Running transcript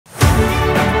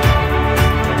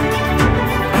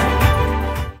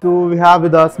have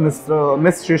with us Miss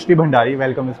Shrishti Bhandari.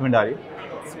 Welcome, Miss Bhandari.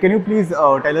 So can you please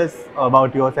tell us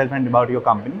about yourself and about your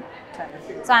company?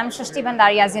 So I'm Shrishti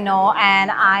Bhandari, as you know,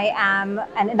 and I am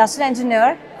an industrial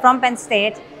engineer from Penn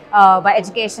State by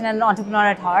education and an entrepreneur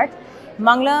at heart.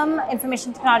 Mangalam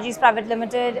Information Technologies Private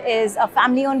Limited is a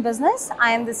family-owned business.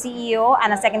 I am the CEO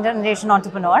and a second-generation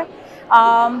entrepreneur.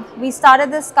 We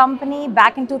started this company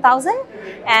back in 2000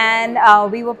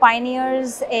 and we were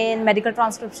pioneers in medical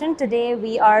transcription. Today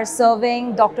we are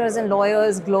serving doctors and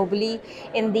lawyers globally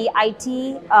in the IT,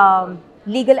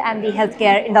 legal and the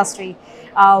healthcare industry.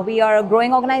 We are a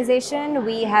growing organization.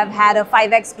 We have had a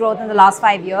 5x growth in the last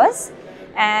 5 years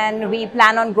and we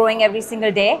plan on growing every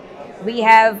single day. We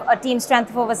have a team strength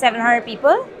of over 700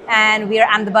 people and we are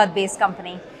Ahmedabad based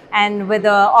company and with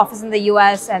an office in the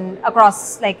US and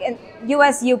across like in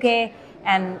US, UK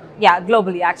and yeah,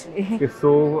 globally actually. Okay,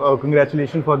 so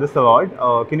congratulations for this award.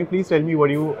 Can you please tell me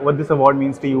what this award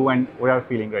means to you and what you are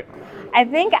feeling right now? I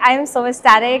think I'm so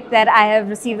ecstatic that I have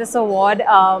received this award.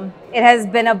 It has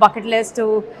been a bucket list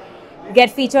to get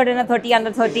featured in a 30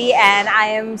 under 30 and I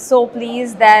am so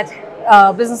pleased that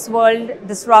Businessworld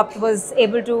Disrupt was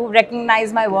able to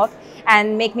recognize my work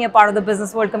and make me a part of the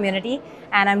Businessworld community,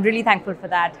 and I'm really thankful for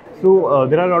that. So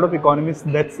there are a lot of economists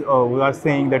that who are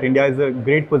saying that India is a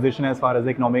great position as far as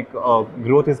economic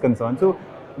growth is concerned. So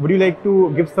would you like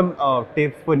to give some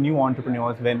tips for new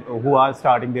entrepreneurs who are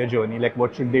starting their journey, like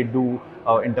what should they do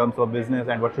in terms of business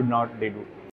and what should not they do?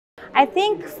 I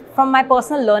think from my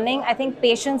personal learning, I think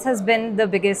patience has been the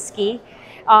biggest key.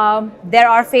 There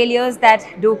are failures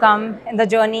that do come in the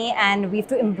journey and we have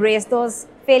to embrace those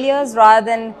failures rather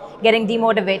than getting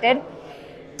demotivated.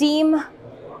 Team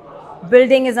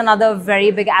building is another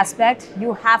very big aspect.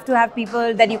 You have to have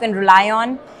people that you can rely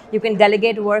on, you can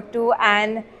delegate work to,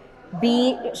 and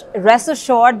rest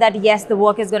assured that yes, the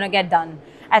work is going to get done.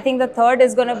 I think the third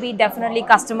is going to be definitely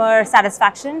customer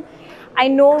satisfaction. I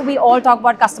know we all talk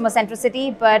about customer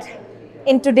centricity, but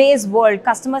in today's world,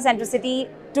 customer centricity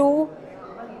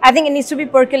I think it needs to be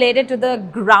percolated to the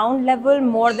ground level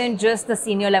more than just the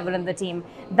senior level in the team.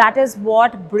 That is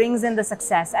what brings in the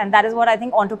success, and that is what I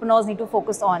think entrepreneurs need to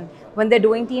focus on. When they're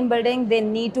doing team building, they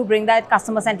need to bring that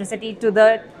customer centricity to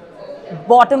the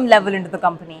bottom level into the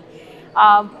company.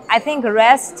 I think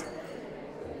rest,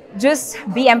 just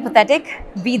be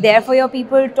empathetic, be there for your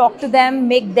people, talk to them,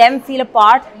 make them feel a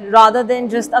part rather than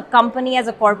just a company as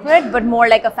a corporate, but more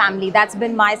like a family. That's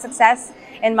been my success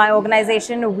in my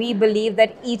organization. We believe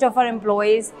that each of our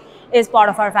employees is part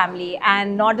of our family,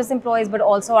 and not just employees but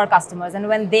also our customers, and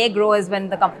when they grow is when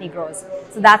the company grows.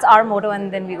 So that's our motto,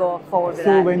 and then we go forward with that.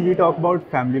 So when we talk about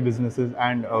family businesses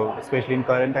and especially in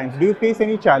current times, do you face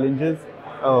any challenges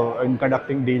in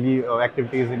conducting daily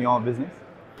activities in your business?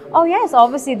 Oh yes,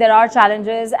 obviously there are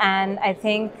challenges, and I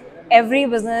think every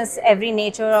business, every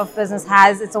nature of business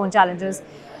has its own challenges.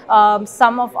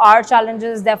 Some of our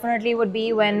challenges definitely would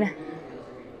be when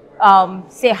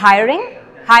say hiring.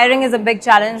 Hiring is a big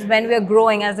challenge when we're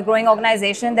growing. As a growing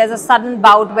organization, there's a sudden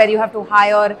bout where you have to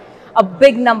hire a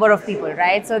big number of people,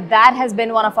 right? So that has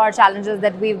been one of our challenges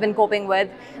that we've been coping with.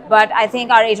 But I think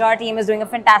our HR team is doing a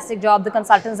fantastic job. The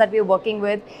consultants that we're working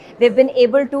with, they've been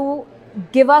able to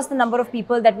give us the number of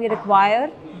people that we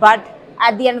require. But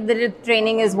at the end of the day,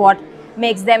 training is what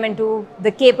makes them into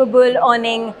the capable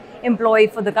earning employee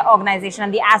for the organization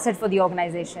and the asset for the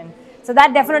organization. So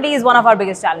that definitely is one of our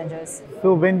biggest challenges.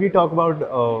 So when we talk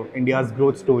about India's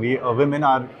growth story, women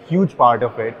are a huge part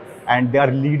of it and they are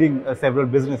leading several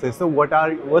businesses. So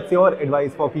what's your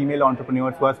advice for female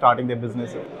entrepreneurs who are starting their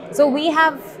businesses? So we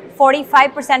have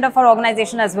 45% of our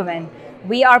organization as women.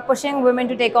 We are pushing women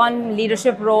to take on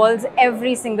leadership roles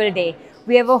every single day.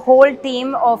 We have a whole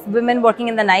team of women working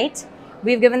in the night.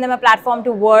 We've given them a platform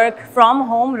to work from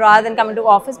home rather than coming to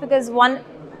office, because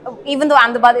even though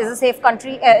Ahmedabad is a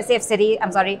safe city,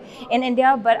 in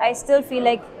India, but I still feel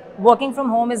like working from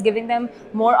home is giving them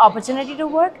more opportunity to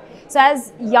work. So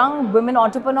as young women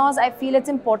entrepreneurs, I feel it's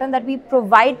important that we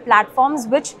provide platforms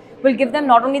which will give them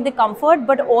not only the comfort,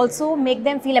 but also make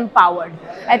them feel empowered.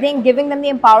 I think giving them the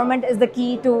empowerment is the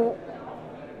key to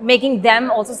making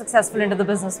them also successful into the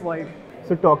business world.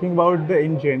 So talking about the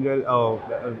in general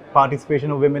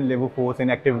participation of women labor force in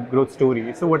active growth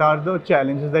story, so what are the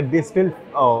challenges that they still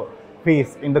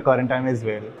face in the current time as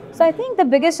well? So I think the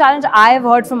biggest challenge I have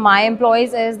heard from my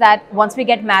employees is that once we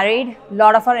get married, a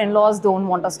lot of our in-laws don't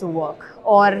want us to work,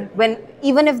 or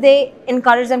even if they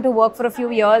encourage them to work for a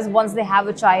few years, once they have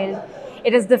a child,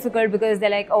 it is difficult because they're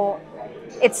like, oh,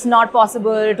 it's not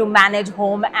possible to manage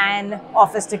home and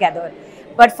office together.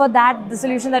 But for that, the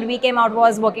solution that we came out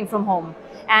was working from home.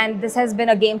 and this has been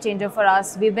a game changer for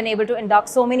us. We've been able to induct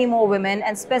so many more women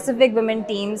and specific women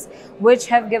teams, which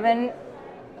have given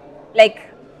like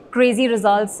crazy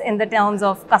results in the terms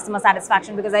of customer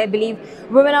satisfaction, because I believe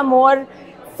women are more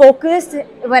focused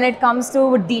when it comes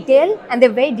to detail, and they're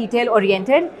very detail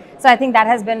oriented. So I think that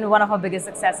has been one of our biggest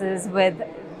successes with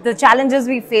the challenges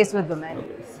we face with women.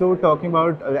 So talking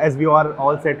about, as we are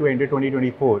all set to enter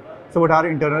 2024, so what are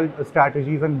internal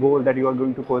strategies and goals that you are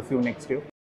going to pursue next year?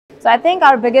 So I think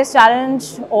our biggest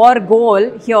challenge or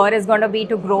goal here is going to be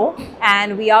to grow,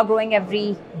 and we are growing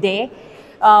every day.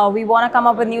 We want to come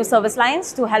up with new service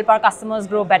lines to help our customers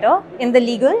grow better in the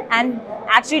legal, and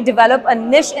actually develop a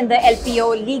niche in the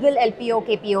LPO, legal LPO,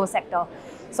 KPO sector.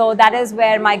 So that is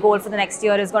where my goal for the next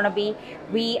year is going to be.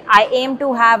 I aim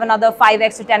to have another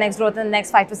 5x to 10x growth in the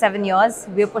next 5 to 7 years.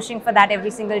 We're pushing for that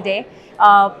every single day.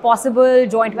 Possible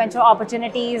joint venture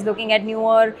opportunities, looking at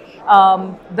newer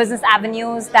business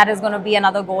avenues. That is going to be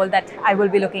another goal that I will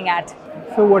be looking at.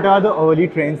 So what are the early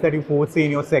trends that you foresee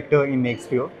in your sector in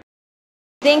next year?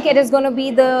 I think it is going to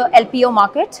be the LPO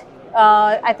market.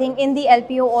 I think in the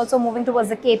LPO also moving towards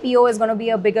the KPO is going to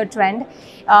be a bigger trend.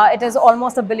 It is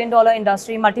almost a billion-dollar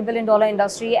industry, multi-billion-dollar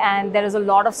industry, and there is a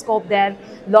lot of scope there.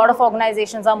 A lot of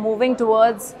organizations are moving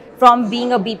towards from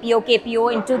being a BPO,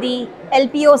 KPO into the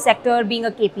LPO sector being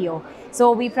a KPO.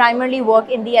 So we primarily work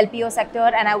in the LPO sector,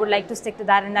 and I would like to stick to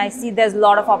that, and I see there's a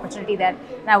lot of opportunity there,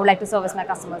 and I would like to service my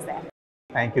customers there.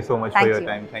 Thank you so much for your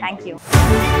time. Thank you.